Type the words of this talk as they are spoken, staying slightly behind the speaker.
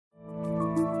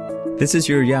This is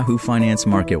your Yahoo Finance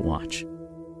Market Watch.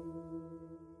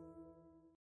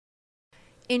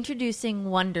 Introducing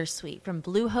Wondersuite from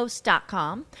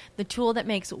Bluehost.com, the tool that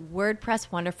makes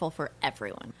WordPress wonderful for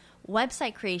everyone.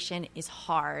 Website creation is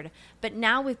hard, but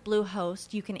now with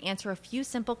Bluehost, you can answer a few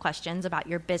simple questions about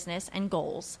your business and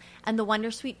goals, and the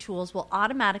Wondersuite tools will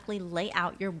automatically lay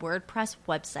out your WordPress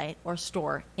website or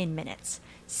store in minutes.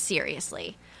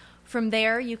 Seriously. From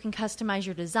there, you can customize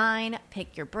your design,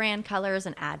 pick your brand colors,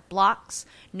 and add blocks.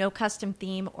 No custom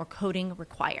theme or coding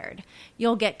required.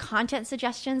 You'll get content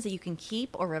suggestions that you can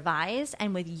keep or revise,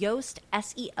 and with Yoast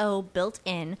SEO built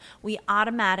in, we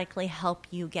automatically help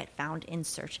you get found in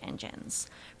search engines.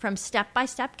 From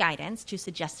step-by-step guidance to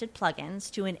suggested plugins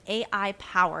to an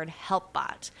AI-powered help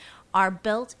bot, our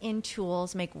built-in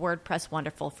tools make WordPress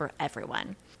wonderful for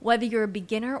everyone. Whether you're a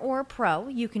beginner or a pro,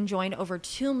 you can join over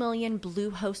 2 million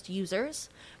Bluehost users.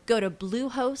 Go to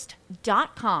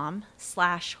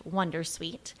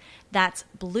bluehost.com/wondersuite. That's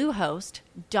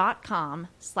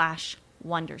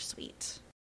bluehost.com/wondersuite.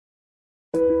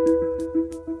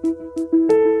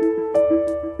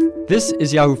 This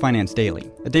is Yahoo Finance Daily,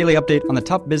 a daily update on the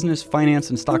top business, finance,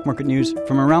 and stock market news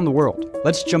from around the world.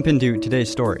 Let's jump into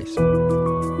today's stories.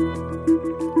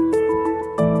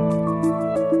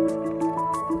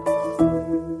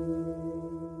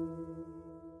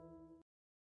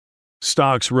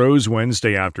 Stocks rose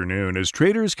Wednesday afternoon as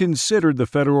traders considered the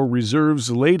Federal Reserve's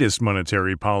latest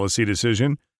monetary policy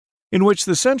decision, in which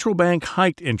the central bank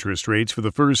hiked interest rates for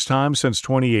the first time since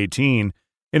 2018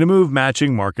 in a move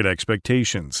matching market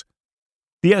expectations.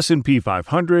 The S&P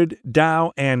 500,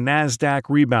 Dow, and NASDAQ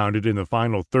rebounded in the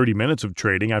final 30 minutes of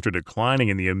trading after declining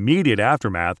in the immediate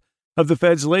aftermath of the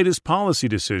Fed's latest policy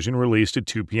decision released at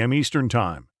 2 p.m. Eastern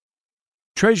Time.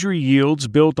 Treasury yields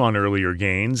built on earlier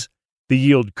gains. The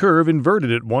yield curve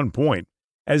inverted at one point,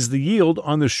 as the yield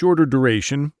on the shorter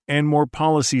duration and more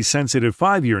policy-sensitive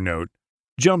 5-year note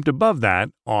jumped above that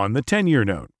on the 10-year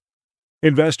note.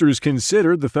 Investors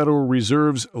considered the Federal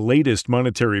Reserve's latest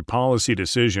monetary policy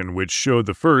decision, which showed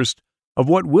the first of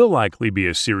what will likely be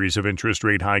a series of interest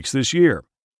rate hikes this year.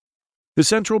 The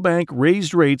central bank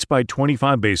raised rates by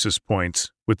 25 basis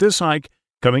points, with this hike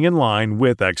coming in line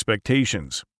with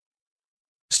expectations.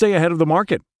 Stay ahead of the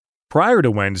market. Prior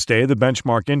to Wednesday, the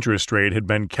benchmark interest rate had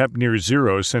been kept near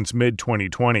zero since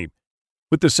mid-2020,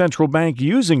 with the central bank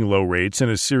using low rates and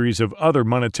a series of other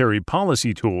monetary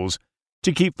policy tools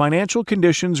to keep financial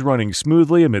conditions running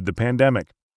smoothly amid the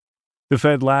pandemic. The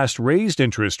Fed last raised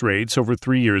interest rates over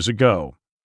 3 years ago.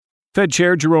 Fed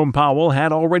Chair Jerome Powell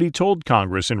had already told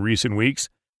Congress in recent weeks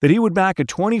that he would back a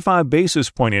 25 basis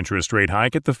point interest rate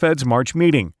hike at the Fed's March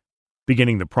meeting,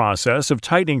 beginning the process of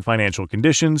tightening financial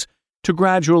conditions to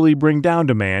gradually bring down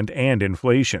demand and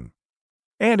inflation.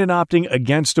 And in opting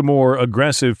against a more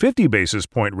aggressive 50 basis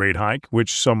point rate hike,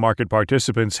 which some market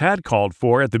participants had called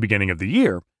for at the beginning of the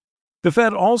year, the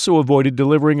Fed also avoided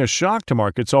delivering a shock to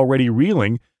markets already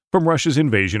reeling from Russia's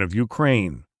invasion of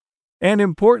Ukraine. And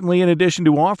importantly, in addition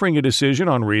to offering a decision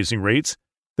on raising rates,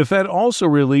 the Fed also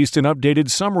released an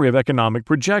updated summary of economic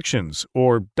projections,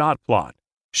 or dot plot,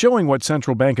 showing what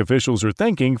central bank officials are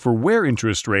thinking for where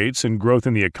interest rates and growth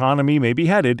in the economy may be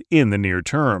headed in the near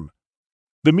term.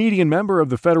 The median member of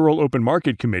the Federal Open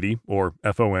Market Committee, or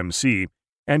FOMC,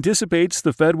 anticipates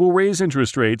the Fed will raise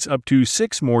interest rates up to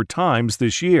 6 more times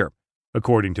this year,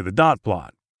 according to the dot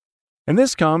plot. And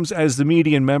this comes as the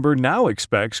median member now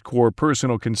expects core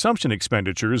personal consumption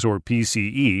expenditures, or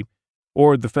PCE,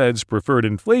 or the Fed's preferred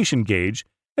inflation gauge,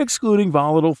 excluding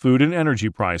volatile food and energy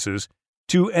prices,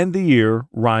 to end the year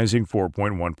rising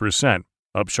 4.1%,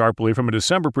 up sharply from a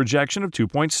December projection of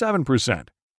 2.7%.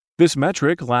 This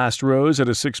metric last rose at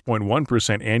a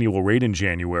 6.1% annual rate in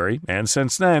January, and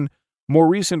since then, more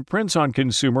recent prints on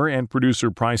consumer and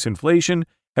producer price inflation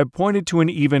have pointed to an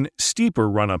even steeper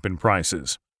run-up in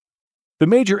prices. The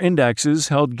major indexes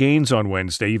held gains on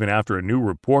Wednesday even after a new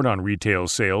report on retail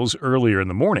sales earlier in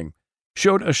the morning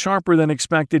showed a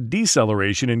sharper-than-expected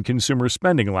deceleration in consumer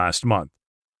spending last month,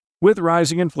 with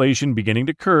rising inflation beginning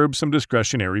to curb some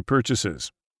discretionary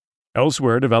purchases.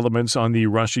 Elsewhere, developments on the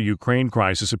Russia-Ukraine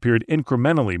crisis appeared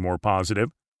incrementally more positive.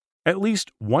 At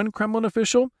least one Kremlin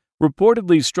official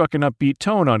reportedly struck an upbeat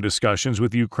tone on discussions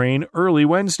with Ukraine early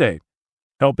Wednesday,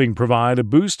 helping provide a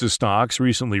boost to stocks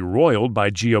recently roiled by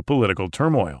geopolitical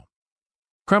turmoil.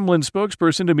 Kremlin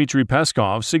spokesperson Dmitry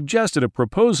Peskov suggested a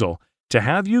proposal to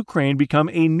have Ukraine become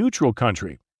a neutral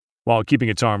country, while keeping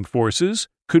its armed forces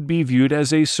could be viewed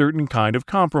as a certain kind of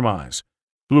compromise,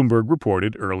 Bloomberg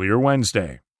reported earlier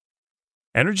Wednesday.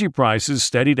 Energy prices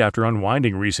steadied after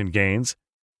unwinding recent gains.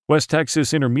 West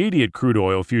Texas Intermediate crude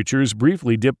oil futures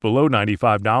briefly dipped below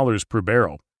 $95 per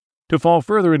barrel. to fall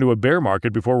further into a bear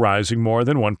market before rising more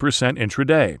than 1%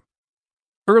 intraday.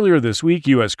 Earlier this week,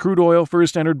 U.S. crude oil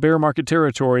first entered bear market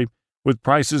territory, with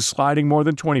prices sliding more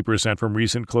than 20% from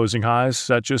recent closing highs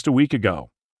set just a week ago.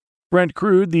 Brent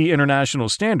crude, the international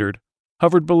standard,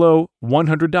 hovered below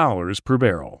 $100 per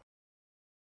barrel.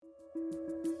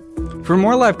 For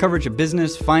more live coverage of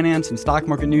business, finance, and stock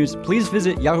market news, please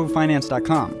visit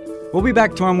yahoofinance.com. We'll be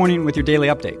back tomorrow morning with your daily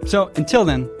update. So until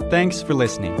then, thanks for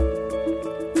listening.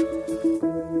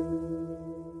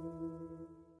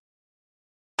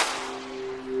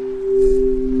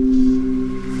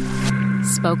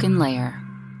 Spoken Layer.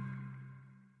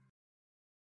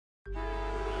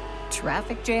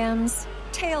 Traffic jams,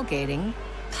 tailgating,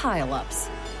 pile-ups.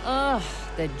 Ugh,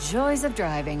 the joys of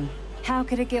driving. How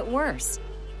could it get worse?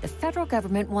 The federal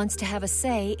government wants to have a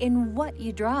say in what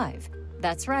you drive.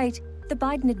 That's right. The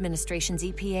Biden administration's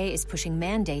EPA is pushing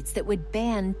mandates that would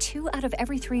ban 2 out of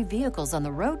every 3 vehicles on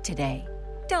the road today.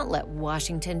 Don't let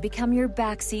Washington become your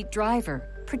backseat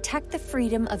driver. Protect the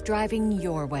freedom of driving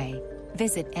your way.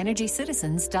 Visit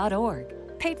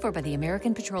EnergyCitizens.org. Paid for by the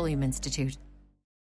American Petroleum Institute.